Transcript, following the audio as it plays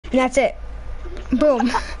That's it.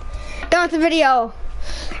 Boom. Done with the video.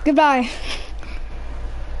 Goodbye.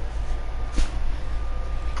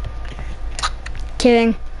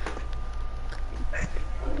 Kidding.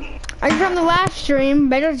 Are you from the live stream?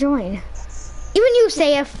 Better join. Even you,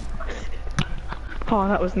 Saif. Oh,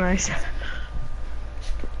 that was nice.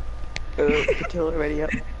 Kill already up.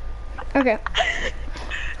 Okay.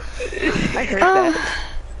 I heard that.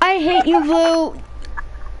 I hate you, Blue.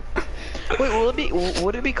 Wait,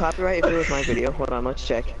 would it be copyright if it was my video? Hold on, let's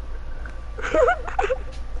check.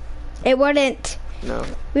 It wouldn't. No.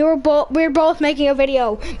 We were both making a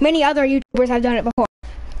video. Many other YouTubers have done it before.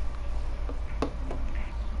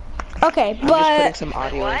 Okay, I'm just putting some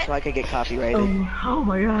audio in so I could get copyrighted. Oh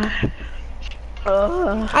my god.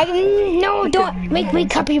 No, don't make me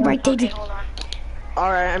copyrighted.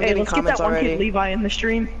 Alright, I'm getting comments Let's get that one already. kid Levi in the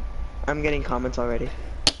stream. I'm getting comments already.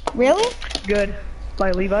 Really? Good.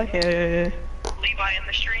 By Levi? Yeah. Levi in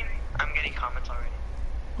the stream? I'm getting comments already.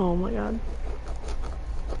 Oh my god.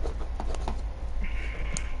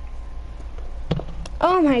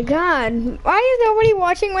 Oh my god. Why is nobody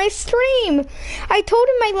watching my stream? I told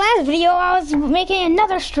in my last video I was making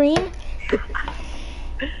another stream.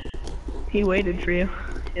 He waited for you.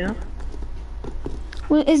 Yeah.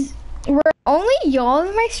 Were only y'all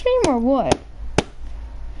in my stream or what?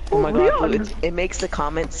 Oh my god, it makes the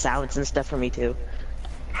comment sounds and stuff for me too.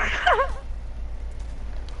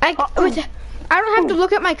 I don't have to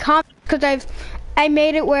look at my comments because I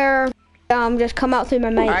made it where just come out through my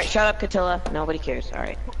mic. Alright, shut up, Catilla. Nobody cares.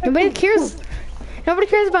 Alright. Nobody cares. Nobody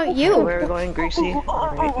cares about you. We're going greasy.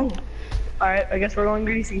 Alright, I guess we're going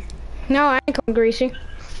greasy. No, I ain't going greasy.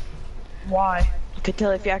 Why?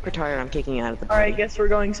 Catilla, if you act retarded, I'm kicking you out of the party. Alright, guess we're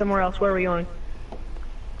going somewhere else. Where are we going?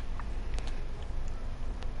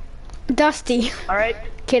 Dusty. Alright.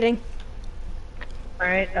 Kidding.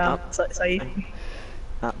 Alright, Saif.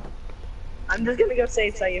 Oh. I'm just gonna go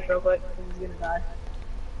save Saif real quick. He's gonna die.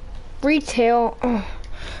 Retail. Oh.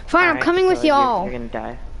 Fine, I'm coming with y'all. You're gonna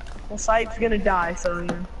die. Well, Saif's gonna die, so you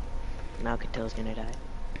know. Now Catilla's gonna die.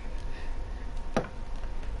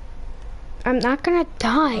 I'm not gonna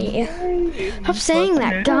die. Stop saying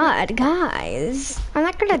that, God, guys. I'm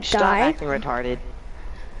not gonna Stop die. acting retarded.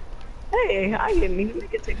 Hey, I didn't even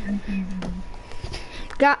get to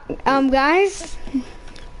Guys.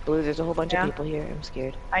 Blue, there's a whole bunch of people here. I'm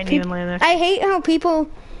scared. I didn't even land there. I hate how people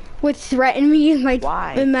would threaten me in my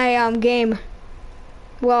game.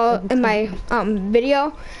 Well, in my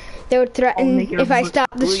video, they would threaten if I stop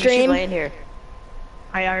the Blue, stream. You should land here.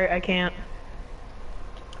 I can't.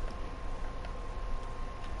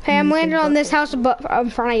 Hey, I'm landing on this house in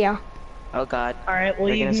front of you. Oh god. Alright, well,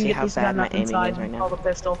 We're you gonna can see get how this bad gun my up aiming inside is right and now. call the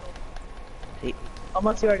pistol. See.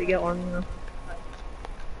 Unless you already get one, you know.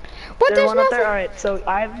 What? There's There's one up nothing. there. Alright, so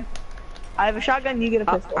I have a shotgun, you get a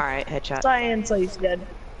pistol. Alright, headshot. Saif's dead.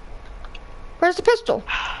 Where's the pistol?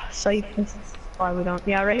 Saif. Why we don't?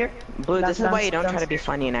 Yeah, right here. Blue, this is why you don't try to be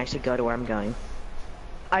funny and actually go to where I'm going.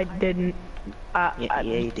 I didn't. Yeah,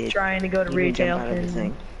 you did. Trying to go to You didn't retail jump out of the and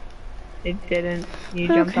thing. it didn't. You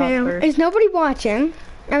jumped off Okay. first. Is nobody watching?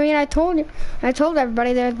 I mean, I told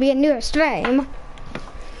everybody there'd be a new stream.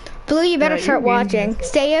 Blue, you better start watching.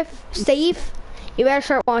 Safe, you better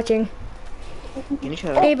start watching. Can you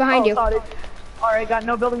shut up? Hey, behind you. Alright, got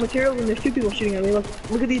no building materials and there's two people shooting at me.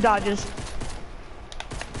 Look at these dodges.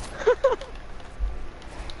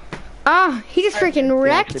 Ah, he just freaking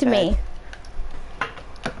wrecked actually me.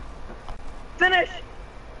 Finish!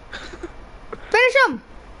 Finish him!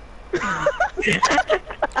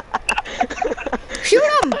 Shoot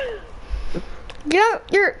him! Get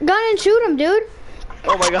out your gun and shoot him, dude.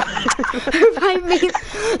 Oh my god.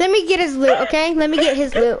 Let me get his loot, okay? Let me get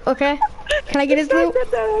his loot, okay? Can I get his loot?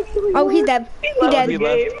 Oh, he's dead. He's dead.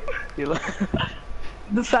 He left.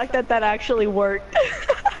 The fact that actually worked.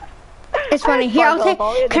 It's funny. Here, I'll take.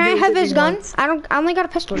 Can I have his gun? Once. I only got a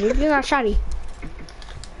pistol, dude. You got a shotty.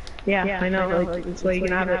 Yeah, I know. Like, that's why you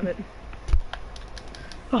can have it.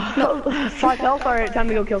 5 health. Alright, time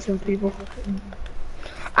to go kill some people.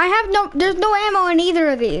 There's no ammo in either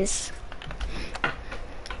of these.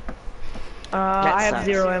 I have sucks.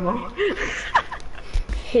 0 ammo.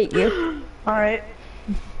 Hate you. Alright.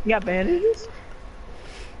 You got bandages?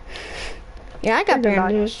 Yeah, I got There's a knife.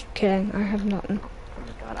 bandages. Kidding, I have nothing. Oh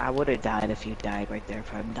my god, I would have died if you died right there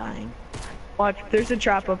if I'm dying. Watch, there's a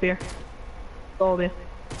trap up here. Hold you.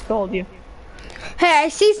 Hold you. Hey, I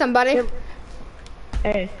see somebody. Yep.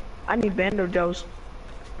 Hey, I need bandages.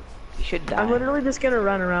 You should die. I'm literally just gonna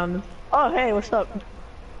run around. Oh, hey, what's up?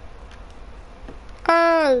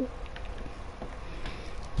 Oh.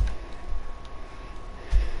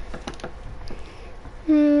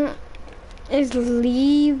 Is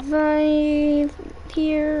Levi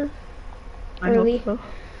here? I Or hope so.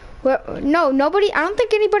 Well, no, nobody. I don't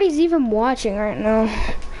think anybody's even watching right now.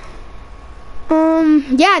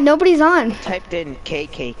 Yeah, nobody's on. Typed in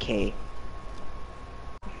KKK.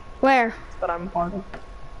 Where? But I'm part of.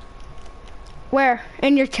 Where?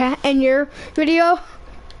 In your chat? In your video?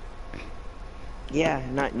 Yeah,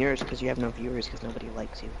 not in yours because you have no viewers because nobody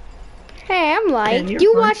likes you. Hey, I'm like, you're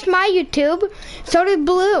you fine. watched my YouTube. So did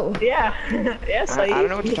Blue. Yeah. Yes, I don't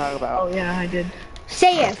know what you're talking about. Oh yeah, I did.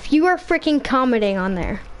 Saif, you were freaking commenting on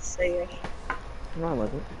there. Say it. No, I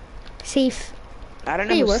wasn't. Saif, I don't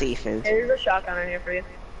know Yeah, you who were. Safe is. Hey, there's a shotgun in here for you.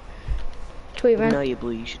 tweet man. No, you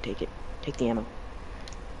Blue, you should take it. Take the ammo.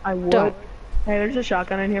 I would. Don't. Hey, there's a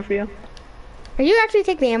shotgun in here for you. Are you actually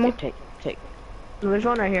take the ammo? Take. There's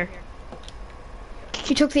one right here.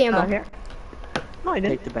 You took the ammo. Here. No, I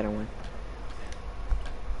didn't. Take the better one.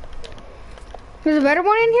 There's a better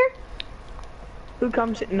one in here? Who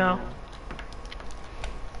comes in? No.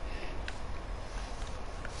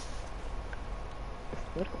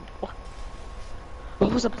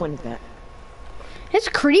 What was the point of that? It's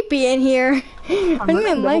creepy in here. I don't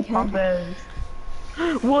even like it.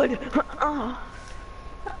 Wood.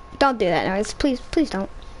 Don't do that, guys. Please don't.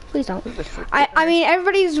 Please don't. What the frick? I mean,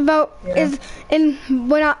 everybody's about Yeah. is in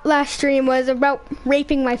when last stream was about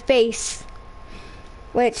raping my face,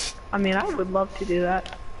 which I mean, I would love to do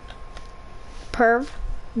that. perv.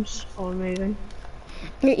 I'm so amazing.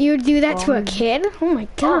 You would do that to a kid? Oh my Oh,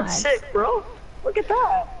 god, sick, bro. Look at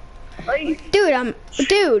that. Like, dude,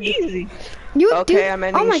 dude, easy. you Okay, dude. I'm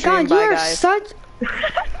ending Oh my the stream. god, you Bye, are guys. such.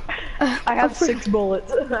 I have 6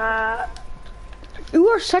 bullets. You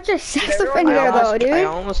are such a sex Everyone- offender, though, I dude.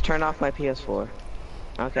 almost turned off my PS4.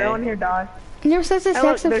 Okay. Everyone here die. You're such a Hey,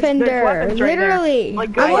 look, sex there's offender. weapons right there. Literally, Like,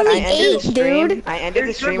 I'm good only weapons. ended 8, the stream. dude. I ended the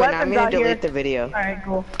There's stream good and I'm weapons gonna out here. delete the video. Alright,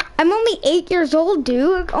 cool. I'm only 8 years old,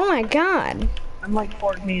 dude. Oh my god. I'm like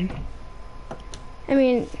 14. I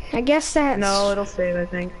mean, I guess that's. No, it'll save, I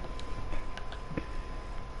think.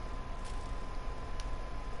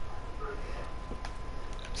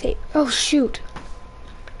 Say, oh shoot.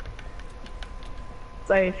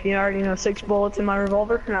 Safe, you already know 6 bullets in my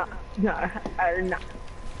revolver? No. No, no.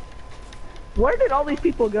 Where did all these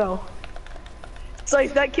people go? It's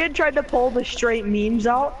like that kid tried to pull the straight memes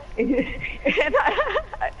out, and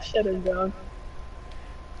I shut him down.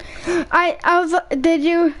 I was. Did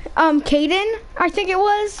you, Kaden? I think it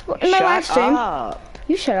was in my last Shut stream. up.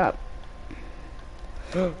 You shut up.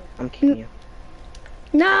 I'm kicking you.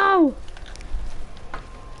 No.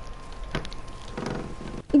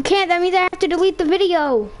 You can't. That means I have to delete the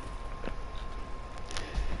video.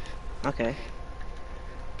 Okay.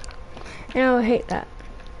 And I hate that.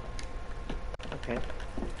 Okay.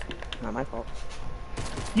 Not my fault.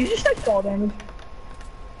 You just took fall damage.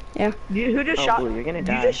 Yeah. Who just Oh, shot? Blue, you're gonna You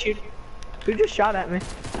die. just shoot. Who just shot at me?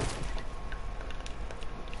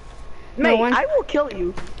 No Mate, one. I will kill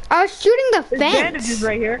you. I was shooting the There's fence. bandages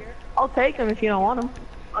right here. I'll take them if you don't want them.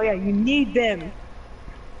 Oh yeah, you need them.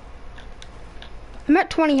 I'm at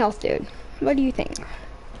 20 health, dude. What do you think?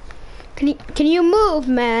 Can you move,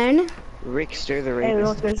 man? Rickster the Hey,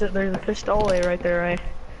 look, rapist. there's a pistole right there, right?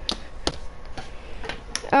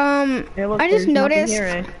 Hey, look, I just there's nothing noticed here,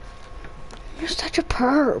 eh? you're such a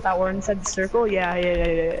perv. That one inside the circle? Yeah.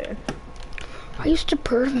 I used to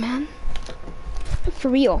perv, man. For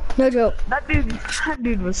real, no joke. That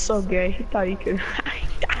dude was so gay. He thought he could.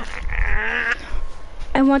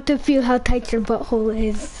 I want to feel how tight your butthole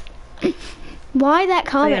is. Why that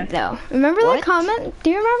comment though? Remember that What? comment? Do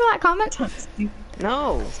you remember that comment?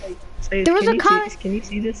 No. There was a comment- Can you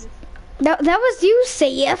see this? That was you,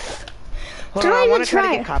 Saif. Hold Don't on, I even want to try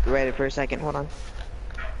try. to get copyrighted for a second. Hold on.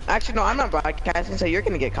 Actually, no, I'm not broadcasting, so you're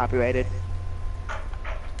gonna get copyrighted.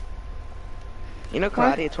 You know karate?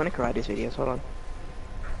 What? It's one of karate's videos. Hold on.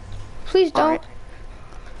 Please don't. Alright.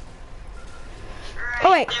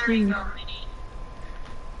 Oh wait.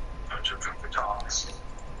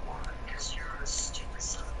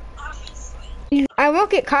 I won't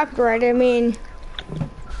get copyrighted. I mean,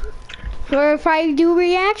 what if I do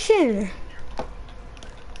reaction?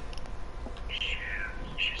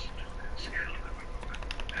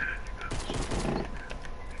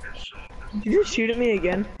 Did you just shoot at me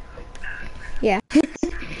again? Yeah,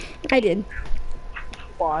 I did.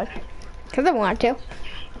 Why? Cause I want to.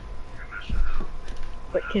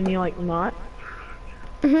 But can you like not?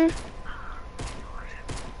 Mhm.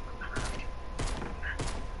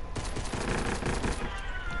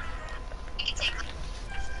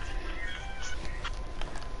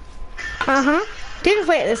 Didn't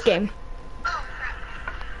play at this game.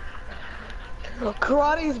 Oh,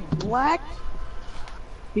 karate's black?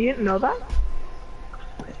 You didn't know that?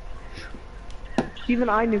 Even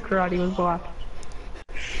I knew karate was black.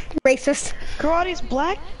 Racist. Karate's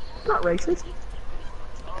black? Not racist.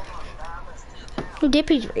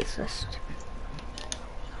 Dippy's racist.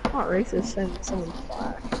 Not racist saying someone's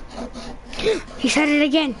black. He said it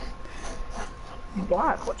again. He's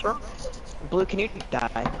black, what's wrong? Blue, can you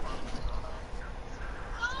die?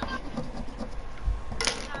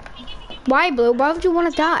 Why, Blue? Why would you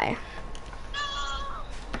want to die?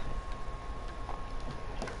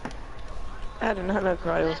 I did not know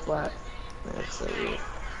karate was black. That's so weird.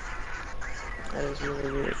 That is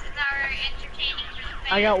really weird.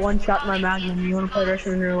 I got one shot in my magnum. You wanna play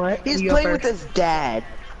Russian roulette? He's You go playing with first. his dad.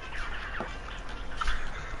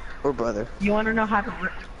 Or brother. You wanna know how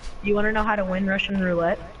to win Russian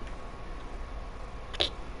roulette?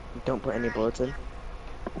 Don't put any bullets in.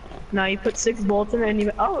 No, you put 6 bullets in and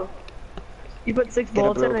you you put 6 Get a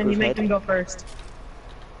bullets in and you bulletproof make head. them go first.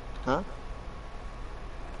 Huh?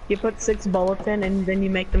 You put 6 bullets in and then you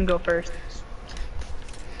make them go first.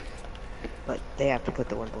 But they have to put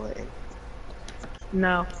the one bullet in.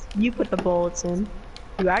 No, you put the bullets in.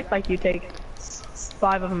 You act like you take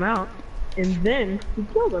 5 of them out, and then you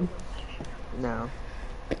kill them. No.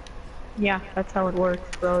 Yeah, that's how it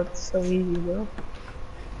works, bro. It's so easy, bro.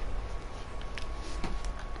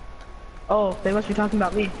 Oh, they must be talking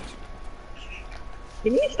about me.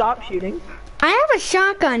 Can you stop shooting? I have a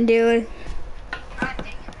shotgun, dude.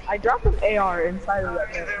 I dropped an AR inside of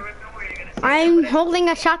that thing. I'm holding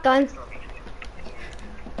a shotgun.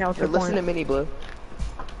 Now what's Or the listen to point? Mini Blue.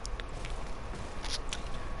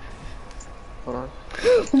 Hold on.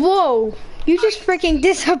 Whoa! You just freaking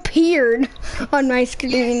disappeared on my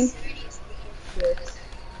screen.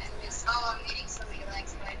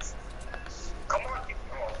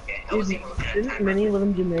 Didn't Minnie live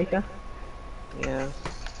in Jamaica? Yeah.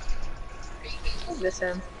 I miss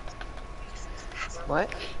him.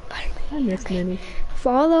 What? I miss Minnie.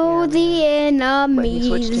 Follow Yeah, the But he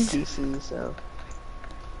switched to enemies. PC, so.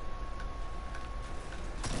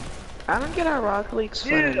 I don't get how Rocket League's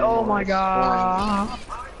fun Dude, anymore. oh my It's god.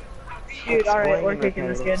 Dude, It's alright, boring we're and kicking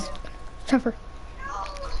this kid. repetitive. Tougher.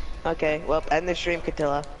 boring. Okay, well, end the stream,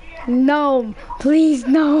 Catilla. No, please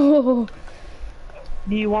no.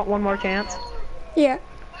 Do you want one more chance? Yeah.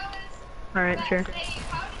 Alright, sure.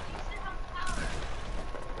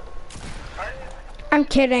 I'm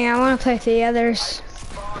kidding. I want to play with the others,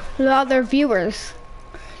 the other viewers,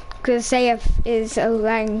 because Saif is a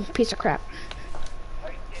lying piece of crap.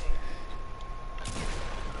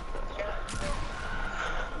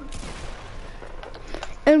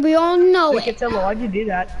 And we all know Hey, it. Catilla, why'd you do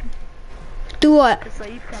that? Do what?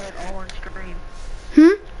 Saif got it all on stream.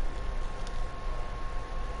 Hmm?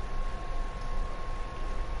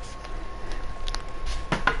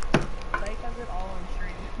 Saif has it all on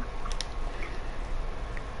stream.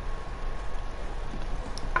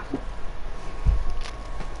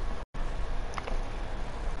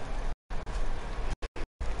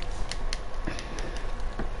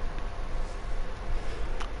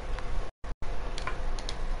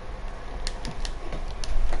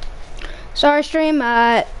 Sorry, stream.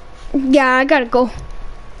 Yeah, I gotta go.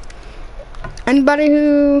 Anybody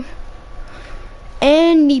who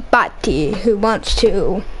wants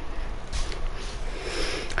to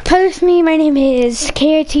play with me, my name is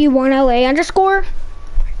KAT1LA_,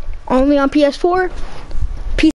 only on PS4.